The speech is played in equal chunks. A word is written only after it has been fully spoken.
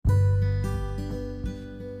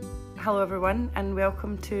Hello everyone and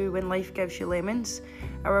welcome to When Life Gives You Lemons,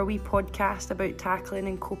 our wee podcast about tackling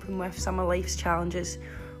and coping with some of life's challenges,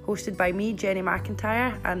 hosted by me, Jenny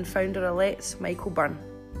McIntyre, and founder of Let's, Michael Byrne.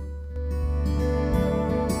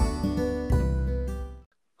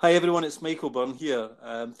 Hi everyone, it's Michael Byrne here.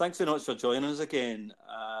 Thanks very much for joining us again.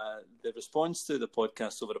 The response to the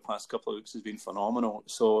podcast over the past couple of weeks has been phenomenal.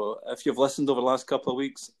 So if you've listened over the last couple of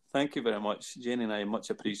weeks, thank you very much. Jenny and I much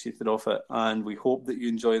appreciated of it, and we hope that you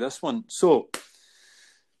enjoy this one. So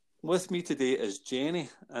with me today is Jenny,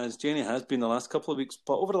 as Jenny has been the last couple of weeks,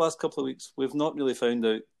 but over the last couple of weeks, we've not really found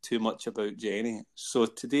out too much about Jenny. So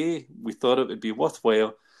today we thought it would be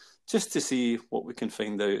worthwhile just to see what we can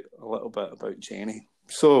find out a little bit about Jenny.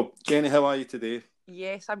 So, Jenny, how are you today?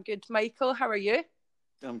 Yes, I'm good, Michael. How are you?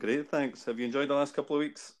 I'm great, thanks. Have you enjoyed the last couple of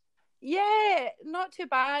weeks? Yeah, not too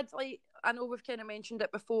bad. Like, I know we've kind of mentioned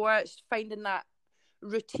it before, it's finding that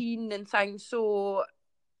routine and things. So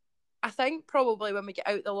I think probably when we get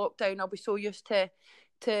out the lockdown, I'll be so used to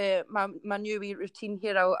my new wee routine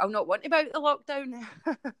here, I'll not want to be out the lockdown.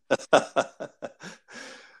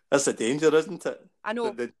 That's a danger, isn't it? I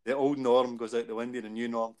know. The old norm goes out the window and the new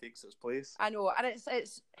norm takes its place. I know, and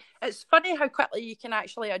it's funny how quickly you can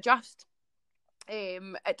actually adjust.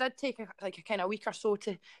 It did take a kind of week or so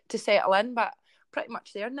to settle in, but pretty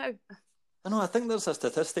much there now. I know, I think there's a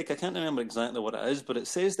statistic, I can't remember exactly what it is, but it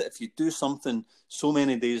says that if you do something so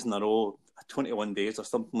many days in a row, 21 days or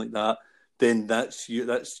something like that, then that's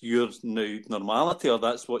your new normality, or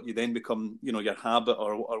that's what you then become, your habit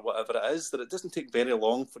or whatever it is, that it doesn't take very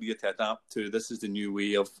long for you to adapt to. This is the new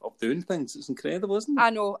way of doing things. It's incredible, isn't it? I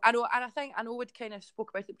know, and I know we'd kind of spoke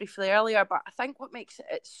about it briefly earlier, but I think what makes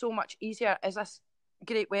it so much easier is this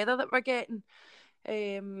great weather that we're getting.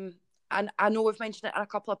 And I know we've mentioned it in a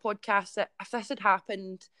couple of podcasts that if this had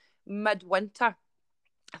happened midwinter,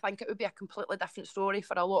 I think it would be a completely different story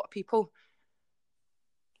for a lot of people.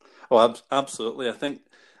 Oh, absolutely. I think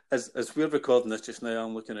as we're recording this just now,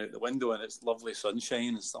 I'm looking out the window and it's lovely sunshine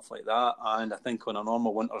and stuff like that. And I think on a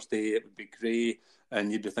normal winter's day, it would be grey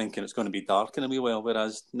and you'd be thinking it's going to be dark in a wee while.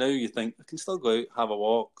 Whereas now you think, I can still go out, have a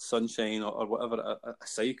walk, sunshine or whatever, a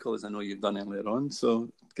cycle, as I know you've done earlier on. So,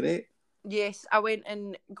 great. Yes, I went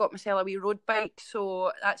and got myself a wee road bike.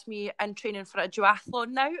 So that's me in training for a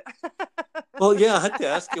duathlon now. Well, yeah, I had to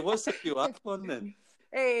ask you, what's a duathlon then?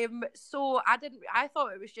 So I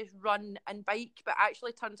thought it was just run and bike, but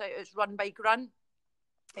actually turns out it's run, bike, run.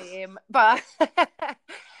 But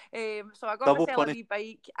so I got myself a wee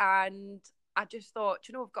bike and I just thought,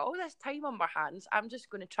 I've got all this time on my hands. I'm just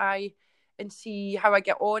going to try and see how I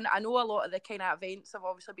get on. I know a lot of the kind of events have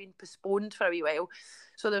obviously been postponed for a wee while.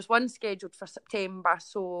 So there's one scheduled for September.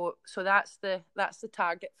 So that's the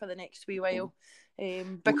target for the next wee while.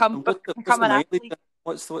 Become an athlete.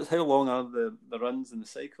 How long are the runs and the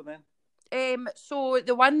cycle then? So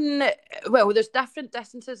the one, well, there's different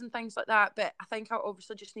distances and things like that, but I think I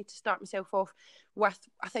obviously just need to start myself off with,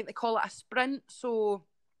 I think they call it a sprint. So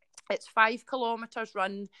it's 5 kilometres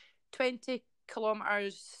run, 20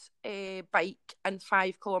 kilometres bike, and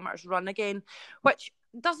 5 kilometres run again, which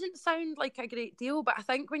doesn't sound like a great deal, but I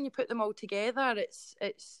think when you put them all together,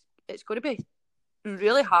 it's going to be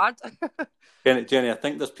really hard. Jenny, I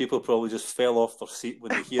think there's people probably just fell off their seat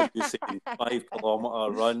when they hear you saying 5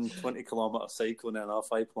 kilometre run, 20 kilometre cycle, and then a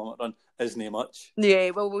 5 kilometre run. Isn't much?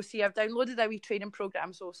 Yeah, well, we'll see. I've downloaded a wee training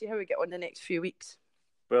programme, so we'll see how we get on the next few weeks.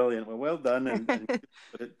 Brilliant. Well done, and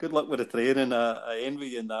good luck with the training. I envy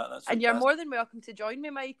you in that. That's and you're more than welcome to join me,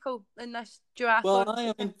 Michael, in this duathlon. Well,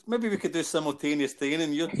 I mean, maybe we could do simultaneous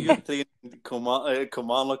training. You're training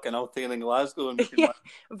Kilmarnock and I'll train in Glasgow. And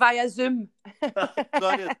via Zoom.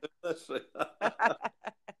 That's right.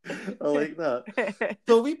 I like that.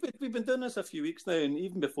 So we've been doing this a few weeks now, and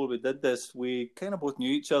even before we did this, we kind of both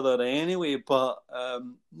knew each other anyway, but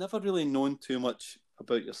never really known too much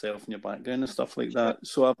about yourself and your background and stuff like that.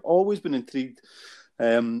 So I've always been intrigued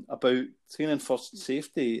about Training First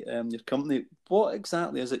Safety, your company. What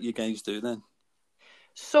exactly is it you guys do then?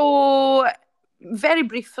 So very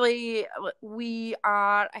briefly, we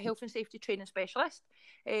are a health and safety training specialist.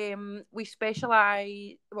 We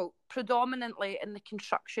specialise, predominantly in the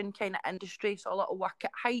construction kind of industry, so a lot of work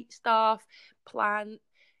at height stuff, plant,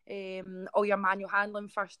 all your manual handling,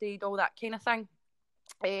 first aid, all that kind of thing.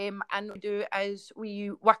 And what we do is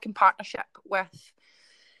we work in partnership with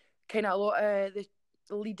kind of a lot of the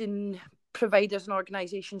leading providers and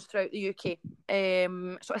organisations throughout the UK.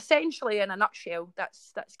 So essentially, in a nutshell,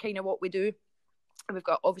 that's kind of what we do. We've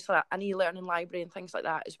got obviously an e-learning library and things like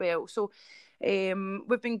that as well. So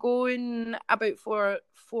we've been going about for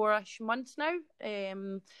 4-ish months now.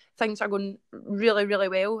 Things are going really, really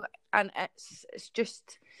well, and it's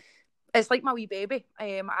just It's like my wee baby.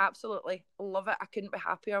 I absolutely love it. I couldn't be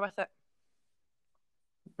happier with it.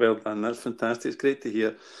 Well done. That's fantastic. It's great to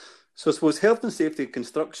hear. So I suppose health and safety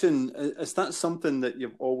construction, is that something that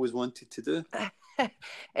you've always wanted to do?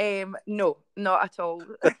 No, not at all.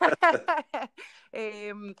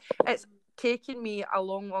 It's taken me a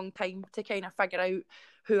long time to kind of figure out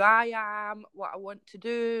who I am, what I want to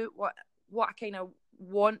do, what I kind of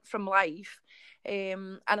want from life.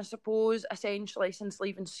 And I suppose essentially since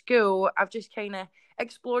leaving school, I've just kind of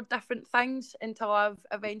explored different things until I've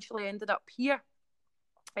eventually ended up here.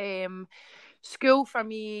 School for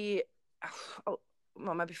me,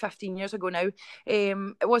 well, maybe 15 years ago now, it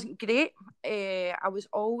wasn't great. I was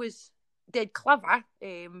always dead clever,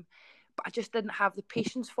 but I just didn't have the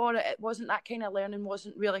patience for it. It wasn't that kind of learning,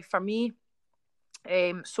 wasn't really for me.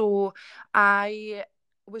 So I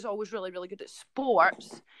was always really, really good at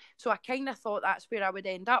sports. So I kind of thought that's where I would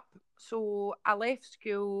end up. So I left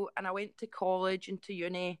school and I went to college and to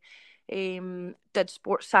uni, did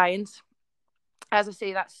sports science. As I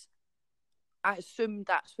say, I assumed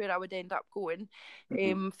that's where I would end up going.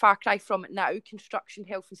 Far cry from it now, construction,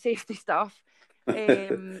 health and safety stuff.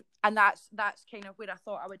 And that's kind of where I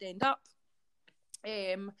thought I would end up.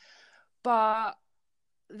 But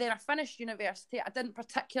then I finished university. I didn't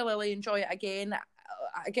particularly enjoy it again.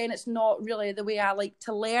 Again, it's not really the way I like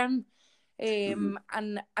to learn.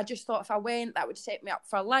 And I just thought if I went, that would set me up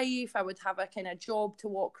for life. I would have a kind of job to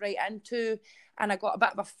walk right into. And I got a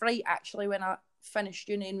bit of a fright actually when I finished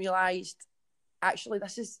uni and realised, actually,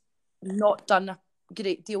 this has not done a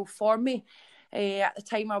great deal for me. At the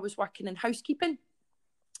time, I was working in housekeeping,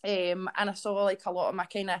 and I saw like a lot of my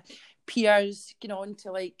kind of peers going on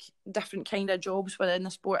to like different kind of jobs within the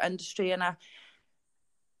sport industry, and I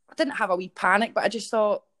didn't have a wee panic, but I just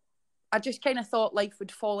kind of thought life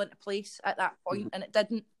would fall into place at that point, and it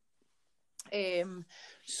didn't.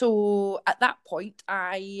 So at that point,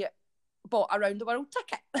 I bought a round the world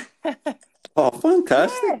ticket. Oh,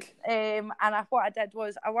 fantastic. Yeah. And what I did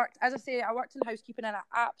was I worked in housekeeping and I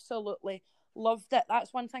absolutely loved it.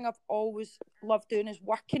 That's one thing I've always loved doing is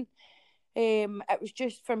working. It was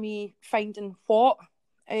just for me finding what.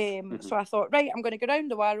 So I thought, right, I'm going to go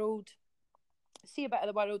around the world, see a bit of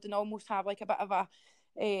the world and almost have like a bit of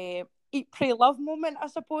a eat, pray, love moment, I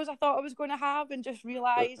suppose I thought I was going to have, and just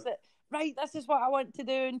realise that, right, this is what I want to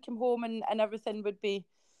do, and come home and everything would be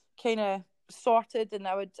kind of sorted and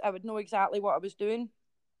I would know exactly what I was doing.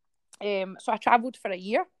 So I travelled for a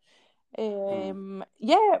year. Yeah,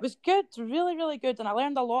 it was good, really, really good, and I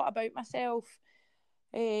learned a lot about myself.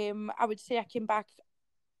 I would say I came back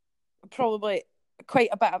probably quite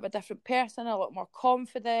a bit of a different person, a lot more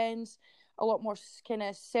confidence, a lot more kind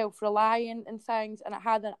of self-reliant and things, and I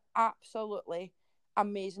had an absolutely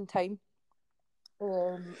amazing time.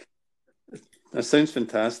 That sounds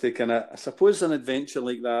fantastic, and I suppose an adventure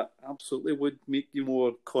like that absolutely would make you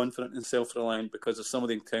more confident and self-reliant because of some of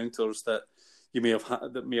the encounters that you may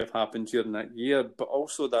have happened during that year, but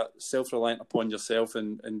also that self-reliant upon yourself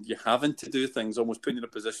and you having to do things, almost putting you in a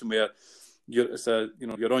position where you're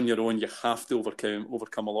on your own. You have to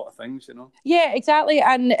overcome a lot of things, you know. Yeah, exactly.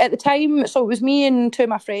 And at the time, so it was me and two of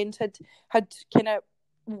my friends had kind of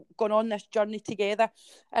gone on this journey together,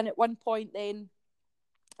 and at one point then,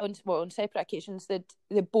 on separate occasions, they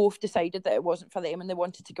both decided that it wasn't for them and they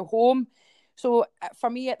wanted to go home. So for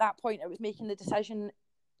me at that point, it was making the decision: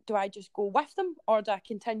 do I just go with them or do I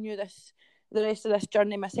continue the rest of this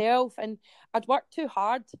journey myself? And I'd worked too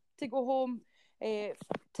hard to go home, to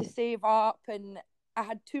save up, and I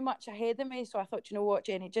had too much ahead of me. So I thought, you know what,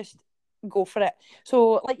 Jenny, just go for it.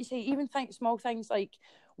 So like you say, even small things like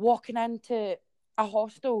walking into a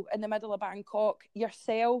hostel in the middle of Bangkok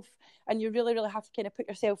yourself, and you really, really have to kind of put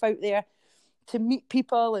yourself out there to meet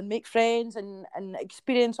people and make friends and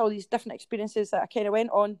experience all these different experiences that I kind of went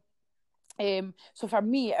on. So for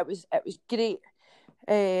me, it was great.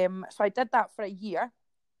 So I did that for a year.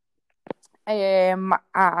 And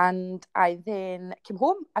I then came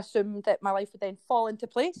home, assumed that my life would then fall into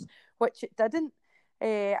place, which it didn't.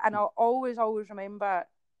 And I'll always remember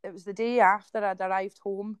it was the day after I'd arrived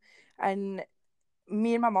home, and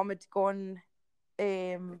me and my mum had gone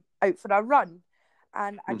out for a run,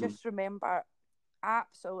 and I just remember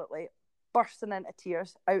absolutely bursting into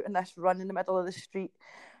tears out in this run in the middle of the street,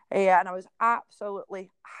 and I was absolutely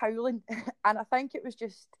howling. And I think it was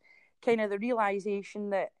just kind of the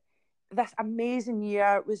realisation that this amazing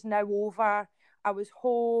year was now over. I was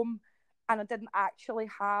home, and I didn't actually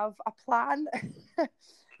have a plan.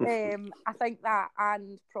 I think that,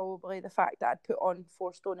 and probably the fact that I'd put on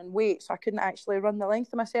 4 stone in weight, so I couldn't actually run the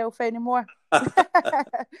length of myself anymore. But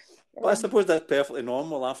I suppose that's perfectly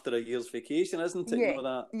normal after a year's vacation, isn't it? Yeah, you know,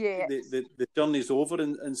 that yeah. the journey's over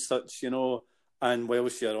and such, you know, and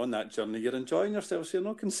whilst you're on that journey, you're enjoying yourself, so you're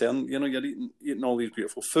not concerned, you know, you're eating all these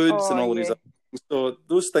beautiful foods and all these other things. So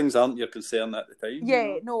those things aren't your concern at the time. Yeah,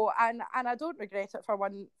 you know? no, and I don't regret it for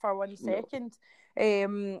one second.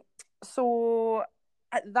 No. So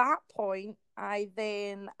at that point, I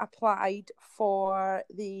then applied for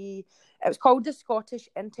it was called the Scottish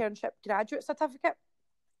Internship Graduate Certificate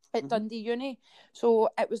at Dundee Uni. So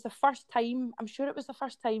it was the first time, I'm sure it was the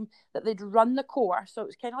first time that they'd run the course. So it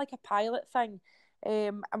was kind of like a pilot thing.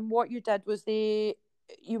 And what you did was you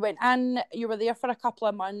went in, you were there for a couple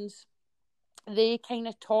of months. They kind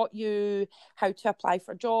of taught you how to apply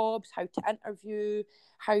for jobs, how to interview,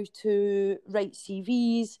 how to write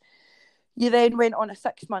CVs. You then went on a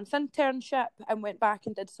 6-month internship and went back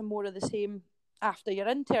and did some more of the same after your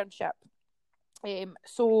internship.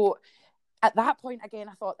 So at that point, again,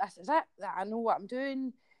 I thought, this is it. I know what I'm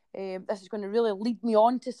doing. This is going to really lead me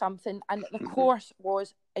on to something. And the course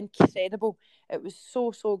was incredible. It was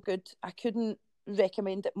so, so good. I couldn't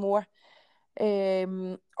recommend it more.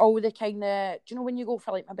 All the kind of, do you know when you go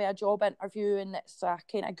for like maybe a job interview and it's a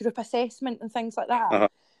kind of group assessment and things like that?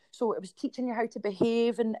 So it was teaching you how to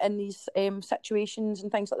behave in these situations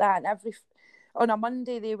and things like that. And on a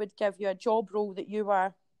Monday, they would give you a job role that you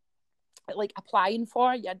were like applying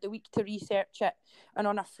for. You had the week to research it. And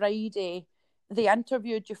on a Friday, they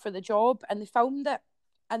interviewed you for the job and they filmed it.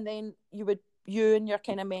 And then you and your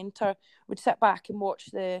kind of mentor would sit back and watch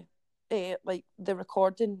the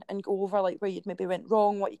recording and go over like where you'd maybe went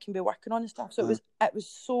wrong, what you can be working on and stuff. So it was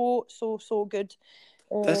so good.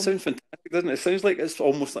 That sounds fantastic, doesn't it? It sounds like it's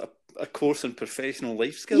almost like a course in professional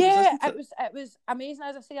life skills. Yeah, isn't it? It was amazing.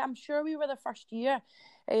 As I say, I'm sure we were the first year,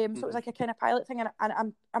 so it was like a kind of pilot thing,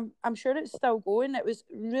 and I'm sure it's still going. It was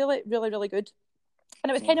really, really, really good,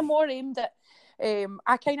 and it was kind of more aimed at.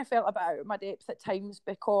 I kind of felt a bit out of my depth at times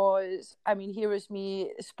because I mean, here was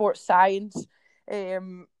me, sports science,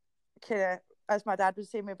 kind of, as my dad would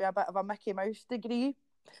say, maybe a bit of a Mickey Mouse degree.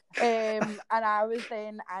 And I was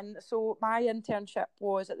then, and so my internship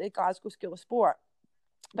was at the Glasgow School of Sport,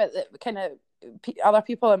 but the kind of other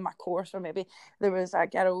people in my course, or maybe there was a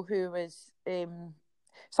girl who was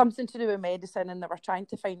something to do with medicine and they were trying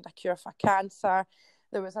to find a cure for cancer.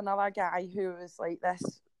 There was another guy who was like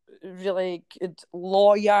this really good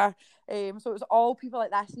lawyer, so it was all people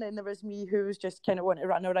like this, and then there was me who was just kind of wanting to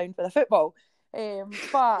run around with a football.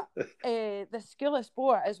 But the School of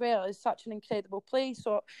Sport as well is such an incredible place.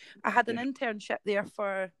 So I had an internship there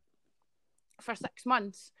for 6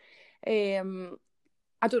 months.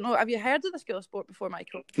 I don't know, have you heard of the School of Sport before,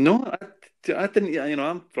 Michael? No, I didn't. You know,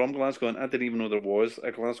 I'm from Glasgow and I didn't even know there was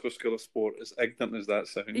a Glasgow School of Sport, as ignorant as that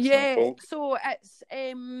sounds. Yeah, so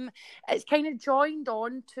it's kind of joined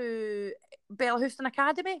on to Bellahouston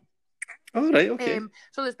Academy. Oh, right, okay.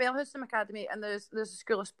 So there's Bellahouston Academy and there's a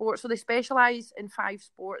School of Sport. So they specialise in 5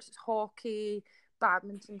 sports. It's hockey,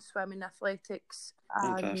 badminton, swimming, athletics,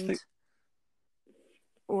 Fantastic.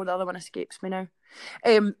 and the other one escapes me now.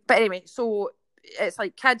 But anyway, so it's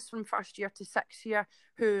like kids from first year to 6th year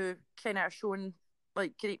who kind of are showing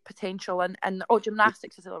like great potential and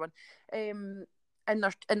gymnastics is the other one. In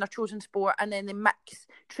their chosen sport, and then they mix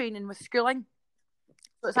training with schooling.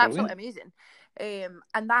 So it's absolutely amazing.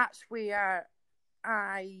 And that's where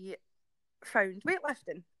I found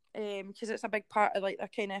weightlifting, because it's a big part of like their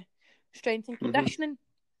kind of strength and conditioning.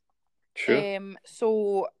 Sure.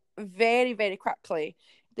 So very, very quickly,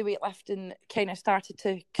 the weightlifting kind of started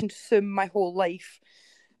to consume my whole life.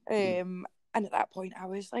 And at that point, I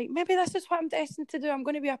was like, maybe this is what I'm destined to do. I'm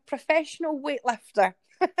going to be a professional weightlifter.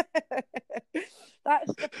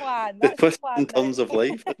 That's the plan. The twists and turns of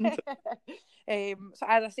life, isn't it? So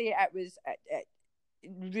as I say, it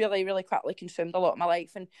really, really quickly consumed a lot of my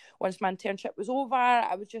life. And once my internship was over,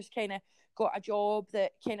 I was just kind of got a job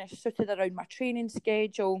that kind of suited around my training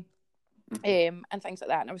schedule, and things like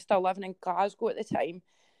that. And I was still living in Glasgow at the time.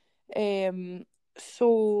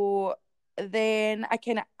 So then I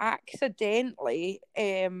kind of accidentally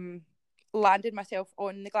landed myself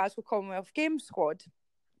on the Glasgow Commonwealth Games squad.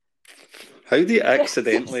 How do you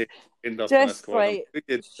accidentally end up in a squad? Like,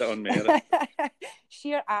 on merit.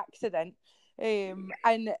 Sheer accident. And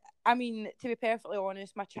I mean, to be perfectly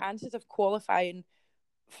honest, my chances of qualifying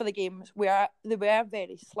for the games were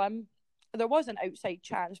very slim. There was an outside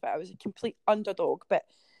chance, but I was a complete underdog. But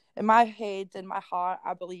in my head and my heart,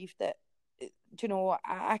 I believed that, you know,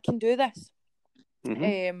 I can do this.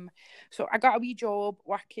 So I got a wee job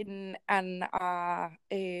working in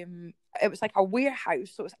it was like a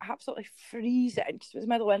warehouse, so it was absolutely freezing because it was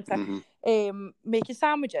middle winter. Making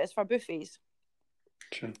sandwiches for buffets.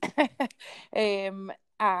 Sure.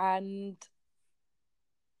 And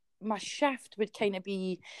my shift would kind of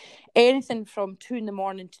be anything from 2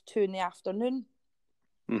 a.m. to 2 p.m.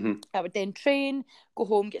 I would then train, go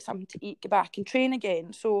home, get something to eat, get back and train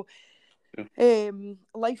again. So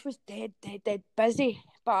life was dead busy,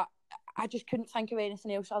 but I just couldn't think of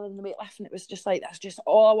anything else other than the weightlifting. It was just like, that's just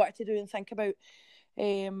all I wanted to do and think about.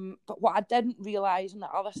 But what I didn't realise on the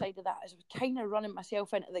other side of that is I was kind of running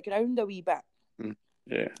myself into the ground a wee bit.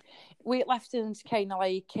 Yeah. Weightlifting's kind of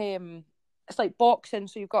like, it's like boxing,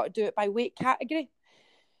 so you've got to do it by weight category.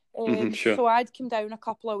 Sure. So I'd come down a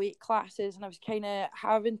couple of weight classes and I was kind of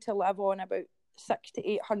having to live on about 600 to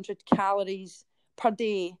 800 calories per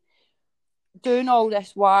day, doing all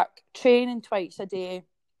this work, training twice a day.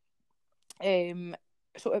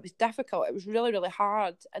 So it was difficult. It was really, really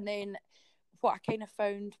hard. And then what I kind of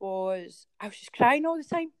found was I was just crying all the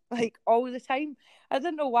time, like all the time. I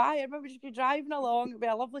didn't know why. I remember just be driving along, it'd be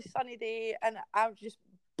a lovely sunny day, and I would just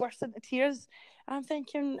burst into tears. And I'm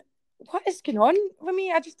thinking, what is going on with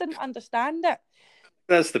me? I just didn't understand it.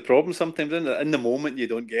 That's the problem sometimes, isn't it? In the moment you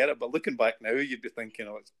don't get it, but looking back now, you'd be thinking,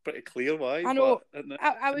 oh, it's pretty clear why. I know. But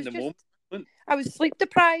I was I was sleep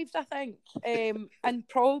deprived, I think, and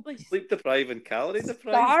probably sleep deprived and calorie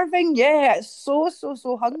deprived. Starving, yeah, so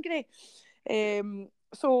hungry.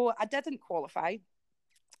 So I didn't qualify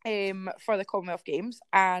for the Commonwealth Games,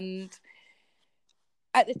 and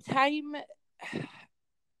at the time,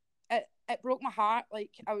 it broke my heart.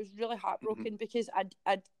 Like, I was really heartbroken because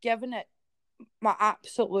I'd given it my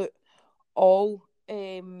absolute all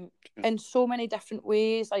in so many different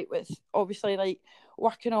ways, like with obviously like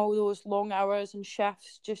working all those long hours and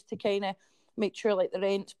shifts just to kind of make sure like the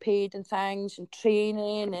rent's paid and things, and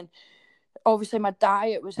training, and obviously my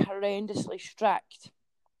diet was horrendously strict.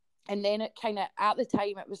 And then it kind of, at the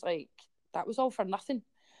time, it was like that was all for nothing.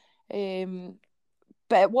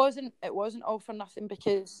 But it wasn't all for nothing,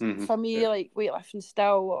 because for me, like weightlifting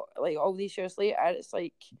still, like all these years later, it's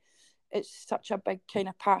like it's such a big kind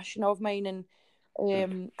of passion of mine, and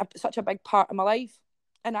such a big part of my life.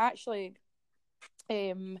 And actually,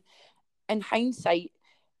 in hindsight,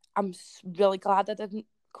 I'm really glad I didn't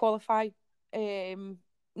qualify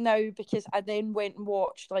now, because I then went and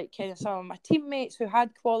watched like kind of some of my teammates who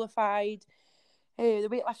had qualified. The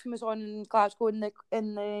weightlifting was on in Glasgow in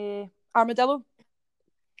the Armadillo.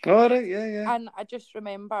 Oh, right, yeah. And I just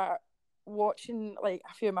remember watching like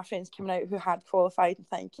a few of my friends coming out who had qualified and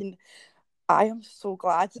thinking, I am so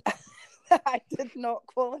glad that I did not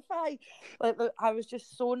qualify. Like, I was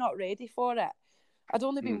just so not ready for it. I'd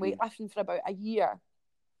only been weightlifting for about a year.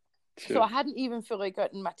 Sure. So I hadn't even fully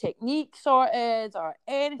gotten my technique sorted or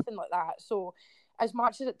anything like that. So as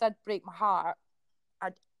much as it did break my heart,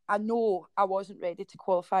 I know I wasn't ready to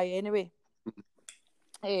qualify anyway.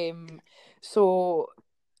 So,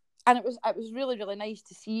 and it was really, really nice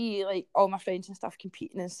to see like all my friends and stuff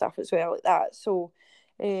competing and stuff as well like that. So,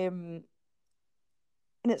 and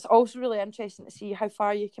it's also really interesting to see how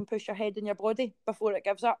far you can push your head and your body before it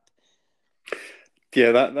gives up.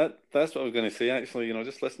 Yeah, that's what I was going to say. Actually, you know,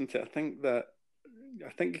 just listening to it, I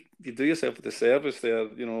think you do yourself a disservice there.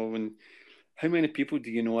 You know, when how many people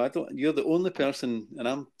do you know? You're the only person, and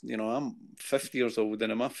I'm 50 years old,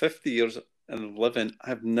 and in my 50 years in living,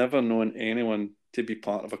 I've never known anyone to be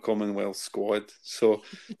part of a Commonwealth squad. So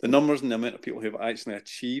the numbers and the amount of people who have actually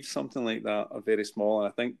achieved something like that are very small. And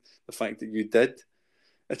I think the fact that you did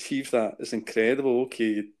achieve that is incredible. Okay,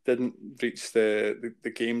 you didn't reach the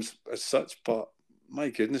games as such, but my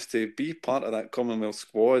goodness, to be part of that Commonwealth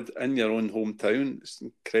squad in your own hometown, it's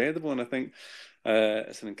incredible. And I think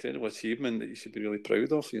it's an incredible achievement that you should be really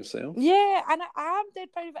proud of yourself. Yeah, and I am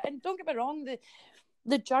dead proud of it. And don't get me wrong,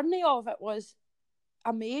 the journey of it was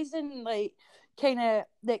amazing. Like, kind of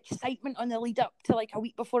the excitement on the lead up to like a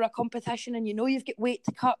week before a competition, and you know you've got weight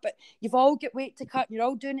to cut, but you've all got weight to cut and you're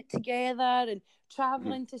all doing it together, and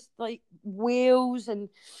travelling to like Wales and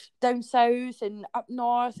down south and up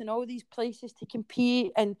north and all these places to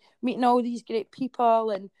compete and meeting all these great people,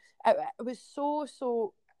 and it was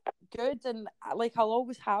so good. And like I'll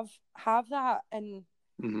always have that, and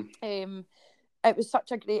it was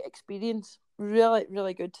such a great experience, really,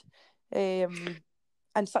 really good.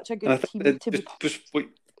 And such a good team to be.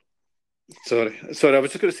 Sorry. I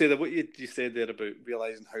was just going to say that what you said there about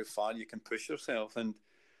realising how far you can push yourself, and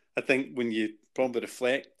I think when you probably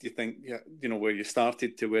reflect, you think, you know, where you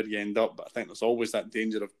started to where you end up. But I think there's always that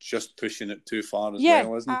danger of just pushing it too far as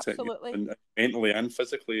well, isn't absolutely. it? You know, mentally and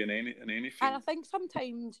physically in any field. And I think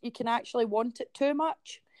sometimes you can actually want it too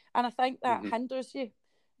much, and I think that hinders you.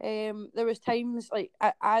 There was times like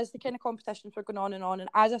as the kind of competitions were going on, and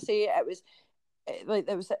as I say, it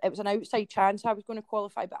was an outside chance I was going to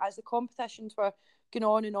qualify, but as the competitions were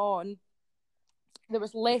going on, there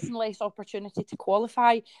was less and less opportunity to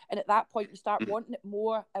qualify, and at that point you start wanting it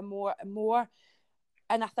more and more and more,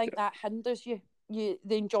 and I think that hinders you. The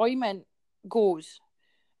enjoyment goes,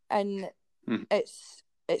 and it's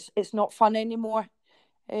not fun anymore.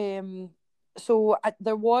 So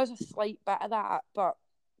there was a slight bit of that, but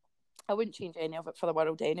I wouldn't change any of it for the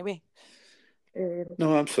world anyway.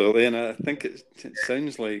 No, absolutely, and I think it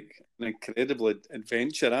sounds like an incredible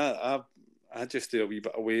adventure. I just do a wee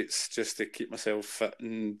bit of weights just to keep myself fit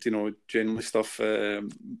and, you know, generally stuff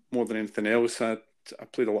more than anything else. I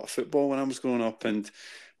played a lot of football when I was growing up, and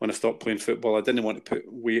when I stopped playing football, I didn't want to put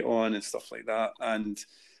weight on and stuff like that. And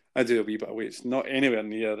I do a wee bit of weights, not anywhere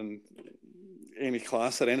near in any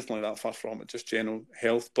class or anything like that, far from it, just general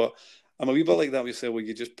health. But I'm a wee bit like that with yourself, where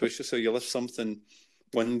you just push yourself, you lift something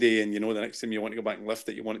one day and you know the next time you want to go back and lift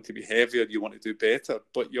it, you want it to be heavier, you want to do better,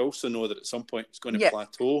 but you also know that at some point it's going to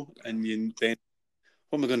plateau, and you then,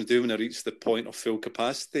 what am I going to do when I reach the point of full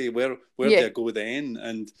capacity? Where do I go then?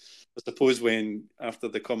 And I suppose when after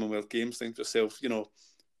the Commonwealth Games, think to yourself, you know,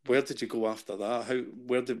 where did you go after that?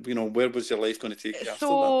 Where was your life going to take you after that?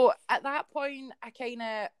 So at that point, I kind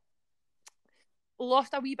of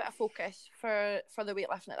lost a wee bit of focus for the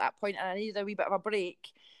weightlifting at that point, and I needed a wee bit of a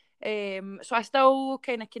break. So I still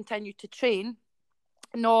kind of continued to train,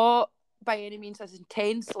 not by any means as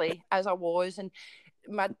intensely as I was, and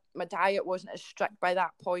my diet wasn't as strict by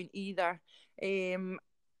that point either. And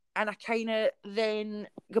I kind of then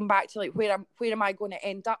going back to like where am I going to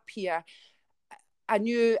end up here? I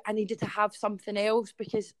knew I needed to have something else,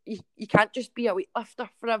 because you can't just be a weightlifter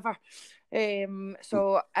forever.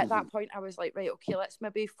 So at that point I was like, right, okay, let's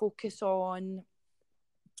maybe focus on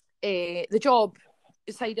the job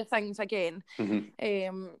side of things again.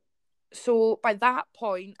 So by that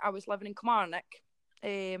point I was living in Kilmarnock.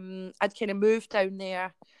 I'd kind of moved down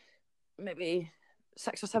there maybe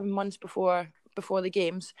 6 or 7 months before the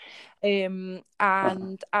games, and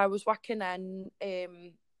I was working in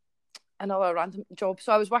another random job.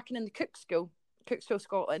 So I was working in the Cook School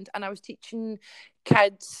Scotland, and I was teaching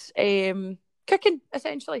kids cooking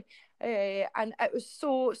essentially, and it was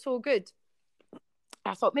so good.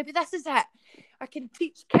 I thought maybe this is it. I can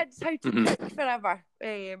teach kids how to cook forever.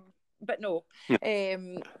 But no.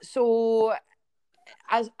 So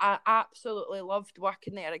as I absolutely loved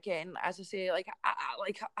working there again. As I say,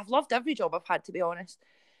 I've loved every job I've had, to be honest.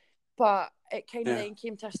 But it kind of then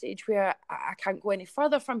came to a stage where I can't go any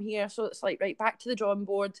further from here. So it's like, right, back to the drawing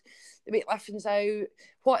board. The weightlifting's out.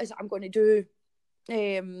 What is it I'm going to do?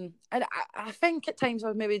 And I think at times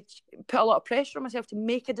I've maybe put a lot of pressure on myself to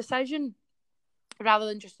make a decision rather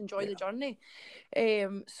than just enjoy the journey.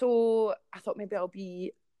 So I thought maybe I'll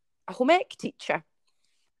be a home ec teacher.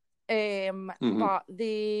 But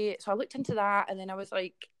so I looked into that, and then I was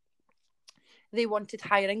like, they wanted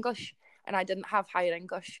higher English, and I didn't have higher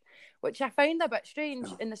English, which I found a bit strange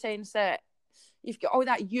in the sense that you've got all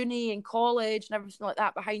that uni and college and everything like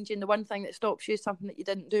that behind you, and the one thing that stops you is something that you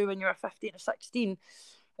didn't do when you were 15 or 16.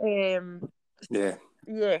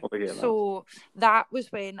 So that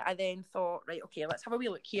was when I then thought, right, okay, let's have a wee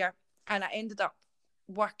look here, and I ended up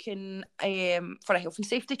working for a health and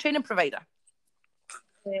safety training provider.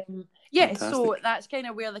 So that's kind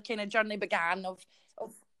of where the kind of journey began of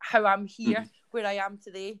how I'm here, where I am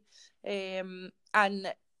today.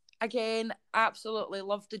 And again, absolutely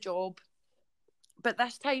loved the job. But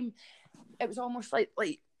this time, it was almost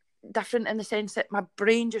like different in the sense that my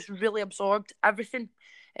brain just really absorbed everything.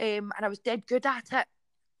 And I was dead good at it.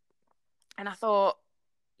 And I thought,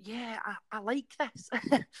 yeah, I like this.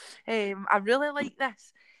 I really like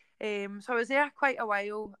this. So I was there quite a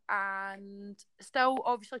while, and still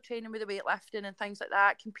obviously training with the weightlifting and things like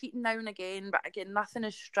that, competing now and again, but again, nothing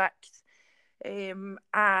is strict. And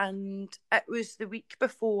it was the week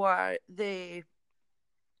before the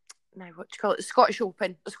Scottish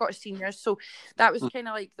Open, the Scottish Seniors. So that was kind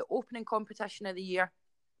of like the opening competition of the year,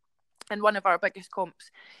 and one of our biggest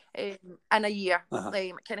comps in a year.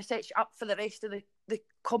 It kind of sets you up for the rest of the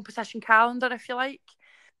competition calendar, if you like.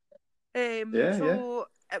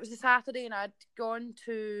 It was a Saturday, and I'd gone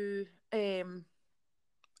to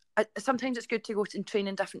sometimes it's good to go and train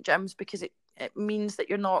in different gyms, because it means that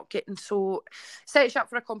you're not getting so sets you up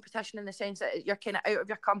for a competition in the sense that you're kind of out of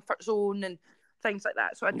your comfort zone, and things like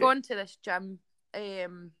that. So I'd gone to this gym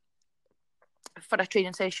for a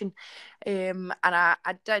training session, and I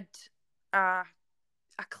did a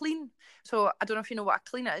clean. So I don't know if you know what a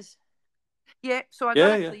clean is. Yeah, so I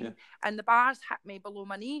done a clean, and the bars hit me below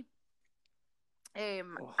my knee.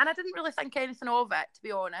 And I didn't really think anything of it, to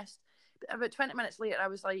be honest. But about 20 minutes later, I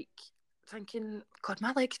was like thinking, God,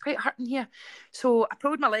 my leg's quite hurting here. So I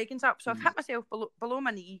pulled my leggings up. So I've hit myself below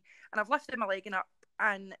my knee, and I've lifted my legging up,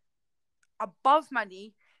 and above my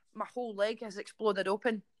knee, my whole leg has exploded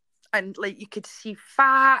open. And like you could see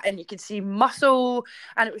fat and you could see muscle,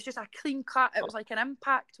 and it was just a clean cut. It was like an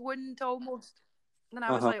impact wound almost. And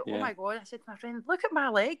I was like, oh my God. I said to my friend, look at my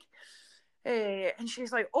leg. And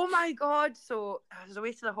she's like, oh my God. So I was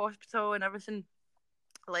away to the hospital and everything,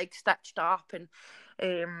 leg stitched up and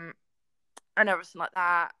everything like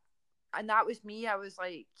that. And that was me. I was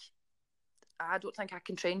like, I don't think I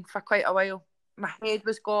can train for quite a while. My head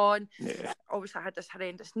was gone. Obviously I had this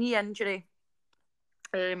horrendous knee injury.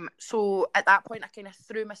 So at that point I kind of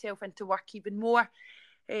threw myself into work even more.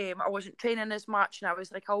 I wasn't training as much, and I was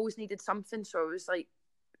like, I always needed something. So I was like,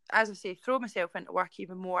 as I say, throw myself into work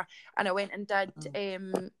even more. And I went and did,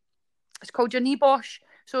 it's called your NEBOSH.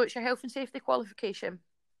 So it's your health and safety qualification.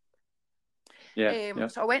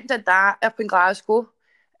 So I went and did that up in Glasgow,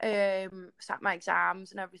 sat my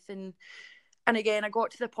exams and everything. And again, I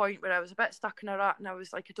got to the point where I was a bit stuck in a rut, and I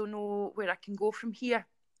was like, I don't know where I can go from here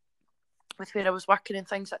with where I was working and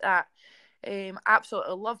things like that.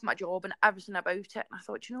 Absolutely loved my job and everything about it. And I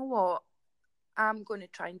thought, you know what? I'm going to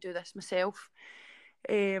try and do this myself.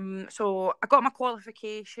 So I got my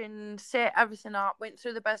qualification, set everything up, went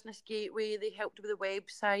through the business gateway. They helped with the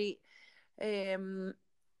website, and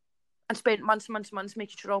spent months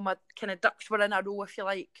making sure all my kind of ducks were in a row, if you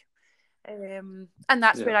like. And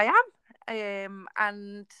that's where I am.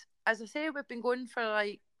 And as I say, we've been going for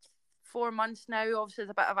like 4 months now. Obviously, there's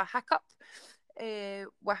a bit of a hiccup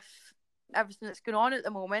with everything that's going on at the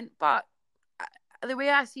moment, but the way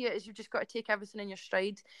I see it is you've just got to take everything in your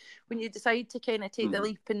stride. When you decide to kind of take the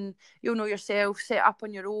leap and you'll know yourself, set up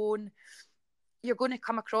on your own, you're going to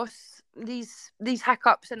come across these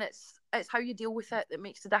hiccups, and it's how you deal with it that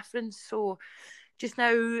makes the difference. So just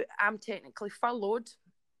now I'm technically furloughed,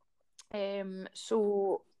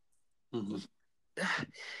 so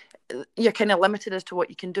you're kind of limited as to what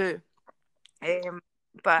you can do.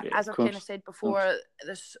 But as I've kind of said before,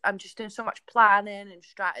 I'm just doing so much planning and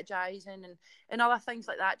strategizing and other things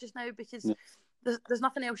like that just now, because there's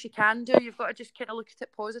nothing else you can do. You've got to just kind of look at it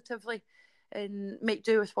positively and make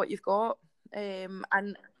do with what you've got.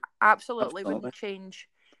 And absolutely wouldn't change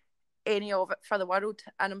any of it for the world.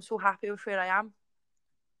 And I'm so happy with where I am.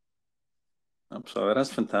 Absolutely,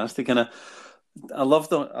 that's fantastic. And I love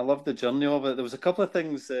the journey of it. There was a couple of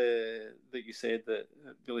things that you said that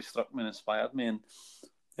really struck me and inspired me, and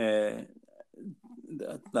that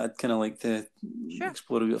I'd kind of like to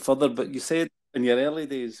explore a bit further. But you said in your early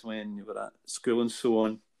days when you were at school and so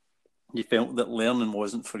on, you felt that learning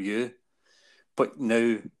wasn't for you, but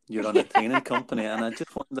now you're on a training company, and I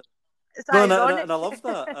just wonder. And I love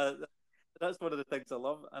that. That's one of the things I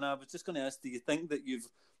love. And I was just going to ask, do you think that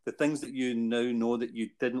the things that you now know that you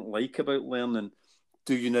didn't like about learning,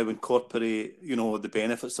 do you now incorporate, the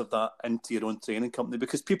benefits of that into your own training company?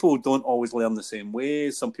 Because people don't always learn the same way.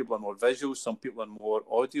 Some people are more visual, some people are more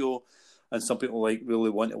audio, and some people like really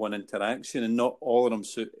one-to-one interaction, and not all of them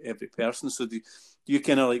suit every person. So do you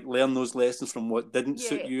kind of like learn those lessons from what didn't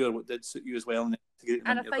suit you or what did suit you as well, and integrate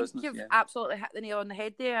them into your business? And I think you've absolutely hit the nail on the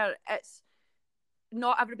head there. It's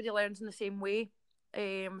not everybody learns in the same way.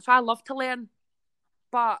 So I love to learn,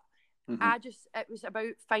 but it was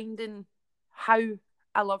about finding how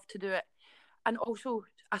I love to do it, and also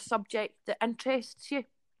a subject that interests you,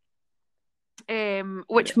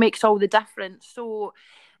 which makes all the difference. So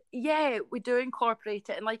we do incorporate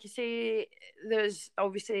it, and like you say, there's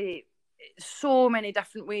obviously so many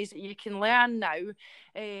different ways that you can learn now.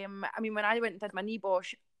 I mean, when I went and did my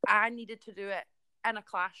NEBOSH, I needed to do it in a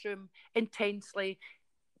classroom intensely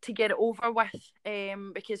to get it over with,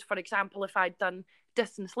 because, for example, if I'd done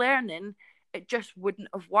distance learning, it just wouldn't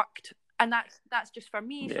have worked, and that's just for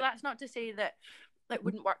me. So that's not to say that it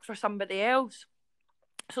wouldn't work for somebody else.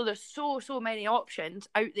 So there's so many options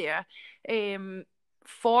out there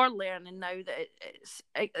for learning now that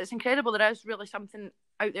it's incredible. There is really something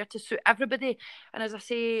out there to suit everybody, and as I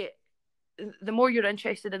say, the more you're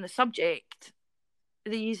interested in the subject,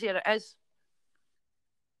 the easier it is.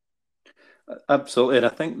 Absolutely, and I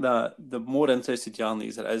think that the more interested you are in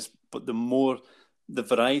these it is, but the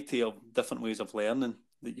variety of different ways of learning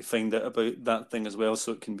that you find out about that thing as well.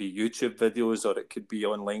 So it can be YouTube videos, or it could be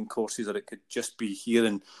online courses, or it could just be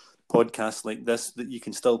hearing podcasts like this that you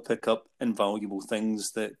can still pick up invaluable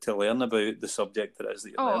things to learn about the subject that it is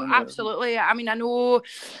that you're learning about. Absolutely. I mean, I know,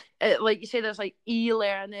 like you say, there's like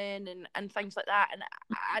e-learning and things like that. And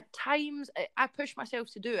at times, I push myself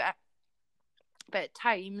to do it. But at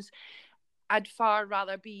times, I'd far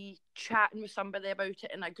rather be chatting with somebody about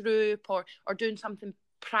it in a group or doing something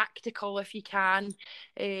practical if you can.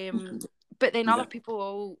 But then other people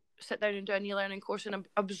will sit down and do an e-learning course and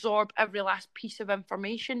absorb every last piece of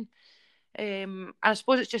information. And I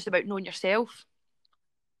suppose it's just about knowing yourself.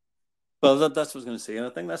 Well, that's what I was going to say, and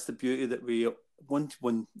I think that's the beauty that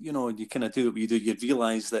when you kind of do what we do, you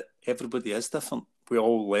realise that everybody is different. We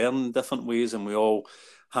all learn different ways, and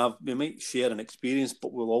we might share an experience,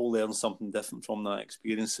 but we'll all learn something different from that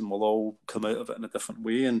experience, and we'll all come out of it in a different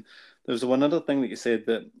way. And there's one other thing that you said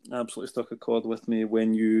that absolutely struck a chord with me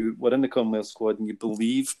when you were in the Commonwealth squad and you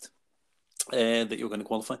believed that you were going to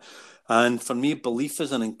qualify. And for me, belief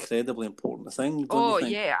is an incredibly important thing. Don't you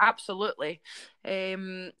think? Yeah, absolutely. I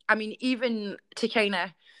mean, even to kind of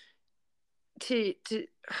to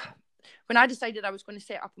when I decided I was going to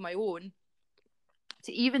set up on my own,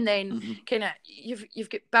 to even then kind of you've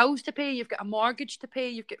got bills to pay, you've got a mortgage to pay,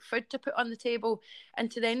 you've got food to put on the table, and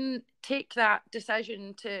to then take that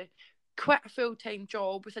decision to quit a full-time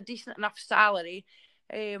job with a decent enough salary,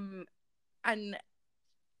 and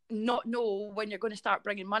not know when you're going to start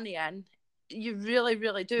bringing money in, you really,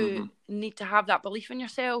 really do need to have that belief in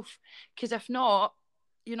yourself, because if not,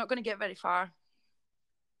 you're not going to get very far.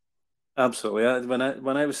 Absolutely.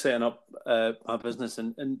 When I was setting up my business,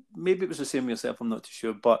 and maybe it was the same with yourself, I'm not too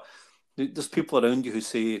sure, but there's people around you who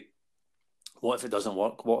say, what if it doesn't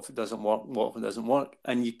work? What if it doesn't work? What if it doesn't work?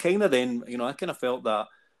 And you kind of then, I kind of felt that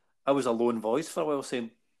I was a lone voice for a while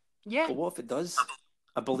saying, but what if it does?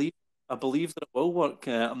 I believe that it will work.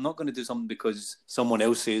 I'm not going to do something because someone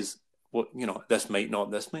else says, well, this might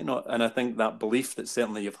not. And I think that belief that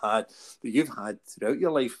certainly you've had throughout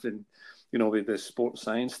your life, and with the sports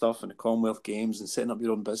science stuff and the Commonwealth Games and setting up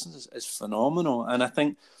your own business is phenomenal. And I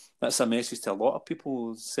think that's a message to a lot of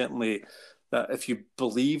people, certainly, that if you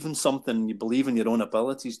believe in something, you believe in your own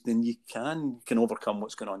abilities, then you can overcome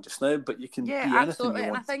what's going on just now, but you can be anything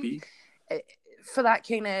you want to be. For that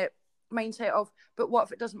kind of mindset of, but what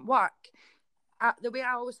if it doesn't work? The way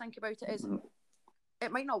I always think about it is,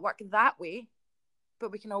 it might not work that way,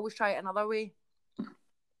 but we can always try it another way.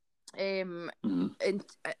 And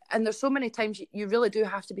there's so many times you really do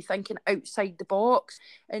have to be thinking outside the box,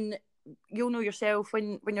 and you'll know yourself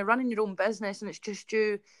when you're running your own business and it's just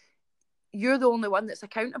you're the only one that's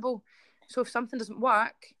accountable. So if something doesn't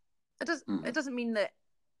work, it doesn't mean that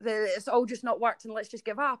it's all just not worked and let's just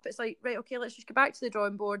give up. It's like, right, okay, let's just go back to the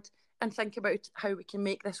drawing board and think about how we can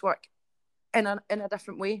make this work in a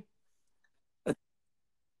different way.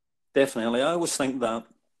 Definitely. I always think that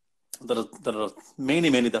there are many,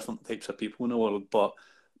 many different types of people in the world, but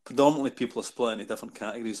predominantly people are split into different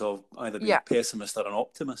categories of either being a pessimist or an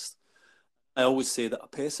optimist. I always say that a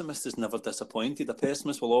pessimist is never disappointed. A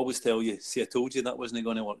pessimist will always tell you, see, I told you that wasn't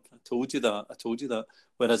going to work. I told you that.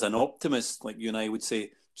 Whereas an optimist, like you and I, would say,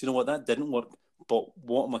 do you know what, that didn't work, but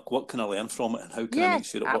what can I learn from it, and how can I make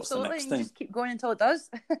sure it works the next time? Just keep going until it does.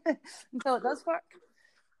 Until it does work.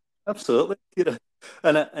 Absolutely.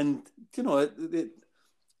 And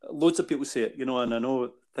loads of people say it, and I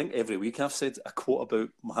think every week I've said a quote about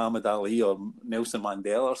Muhammad Ali or Nelson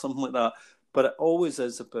Mandela or something like that. But it always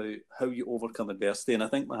is about how you overcome adversity. And I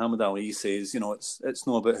think Muhammad Ali says, it's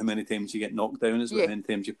not about how many times you get knocked down, it's about how many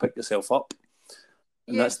times you pick yourself up.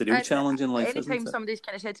 And that's the real challenge in life, isn't it? Anytime somebody's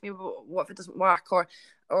kind of said to me, well, what if it doesn't work or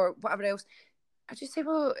whatever else, I just say,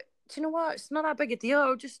 well, do you know what? It's not that big a deal.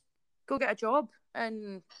 I'll just go get a job.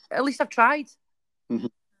 And at least I've tried.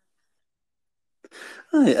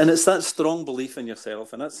 Right, and it's that strong belief in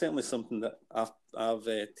yourself, and that's certainly something that I've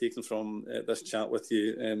taken from this chat with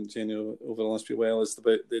you, Jenny, over the last few while, is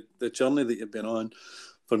about the journey that you've been on.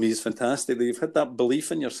 For me, is fantastic that you've had that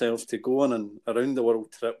belief in yourself to go on an around the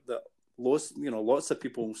world trip that lots of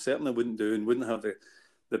people certainly wouldn't do and wouldn't have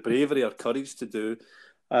the bravery or courage to do.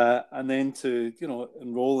 And then to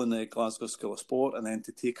enroll in the Glasgow School of Sport, and then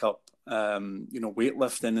to take up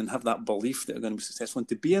weightlifting and have that belief that you're going to be successful, and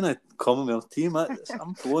to be in a Commonwealth team, I'm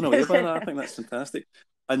blown away by that. I think that's fantastic.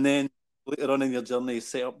 And then later on in your journey,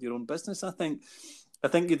 set up your own business. I think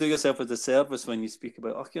you do yourself a disservice when you speak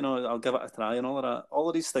about, I'll give it a try and all of that. All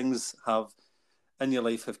of these things in your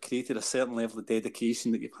life have created a certain level of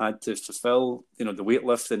dedication that you've had to fulfill, the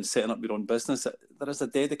weightlifting, setting up your own business. There is a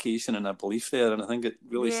dedication and a belief there, and I think it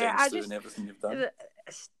really shines through in everything you've done.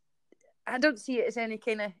 I don't see it as any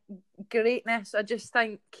kind of greatness. I just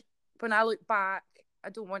think when I look back,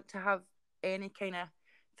 I don't want to have any kind of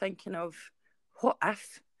thinking of what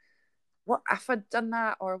if I'd done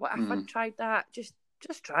that, or what if I'd tried that. Just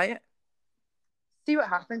try it, see what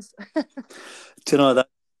happens. Do you know,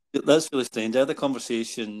 that's really strange. I had a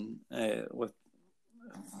conversation with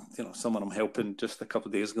someone I'm helping just a couple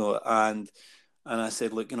of days ago, and I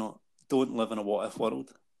said, look, don't live in a what if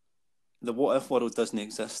world. The what if world doesn't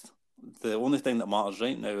exist. The only thing that matters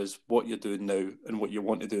right now is what you're doing now and what you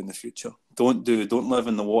want to do in the future. Don't live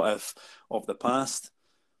in the what if of the past,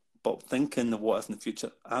 but think in the what if in the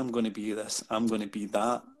future. I'm going to be this, I'm going to be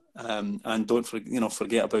that. And don't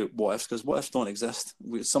forget about what ifs, because what ifs don't exist.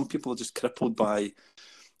 Some people are just crippled by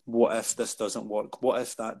what if this doesn't work, what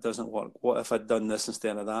if that doesn't work, what if I'd done this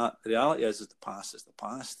instead of that. The reality is the past is the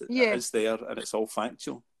past. It is there, and it's all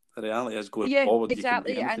factual. The reality is going forward,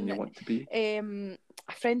 exactly. You can be anything you want to be.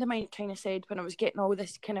 A friend of mine kind of said, when I was getting all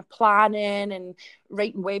this kind of planning and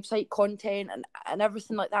writing website content and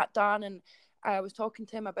everything like that done, and I was talking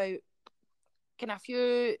to him about kind of a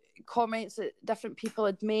few comments that different people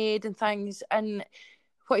had made and things, and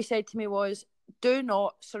what he said to me was, do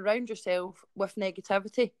not surround yourself with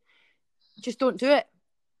negativity. Just don't do it.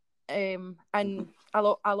 And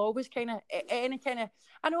I'll always kind of, any kind of,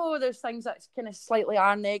 I know there's things that kind of slightly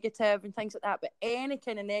are negative and things like that, but any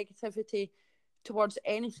kind of negativity towards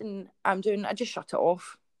anything I'm doing, I just shut it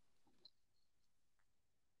off.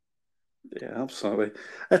 Yeah, absolutely.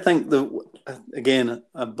 I think again,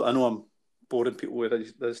 I know I'm boring people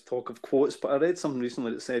with this talk of quotes, but I read something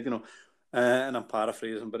recently that said, and I'm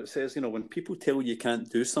paraphrasing, but it says, when people tell you can't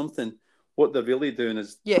do something, what they're really doing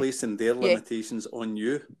is placing their limitations on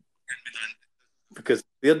you. Because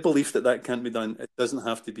their belief that can't be done, it doesn't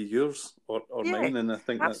have to be yours or mine. And I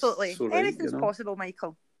think absolutely. That's so right. Anything's possible,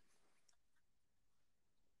 Michael.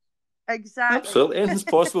 Exactly. Absolutely. Anything's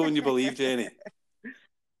possible when you believe, Jenny.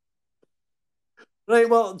 Right,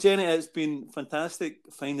 well, Jenny, it's been fantastic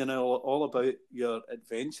finding out all about your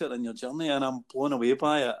adventure and your journey, and I'm blown away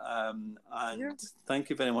by it. And thank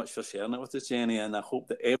you very much for sharing it with us, Jenny, and I hope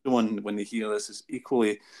that everyone, when they hear this, is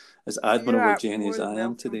equally as admirable, Jenny, as I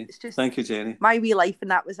am today. Thank you, Jenny. My wee life,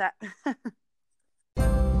 and that was it.